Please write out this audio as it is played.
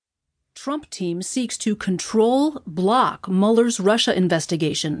Trump team seeks to block Mueller's Russia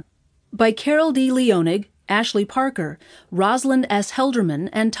investigation. By Carol D. Leonnig, Ashley Parker, Rosalind S. Helderman,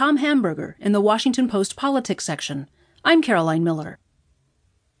 and Tom Hamburger in the Washington Post Politics section. I'm Caroline Miller.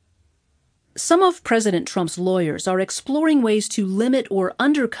 Some of President Trump's lawyers are exploring ways to limit or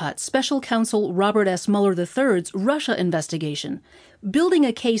undercut Special Counsel Robert S. Mueller III's Russia investigation, building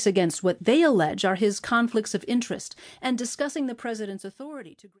a case against what they allege are his conflicts of interest and discussing the president's authority to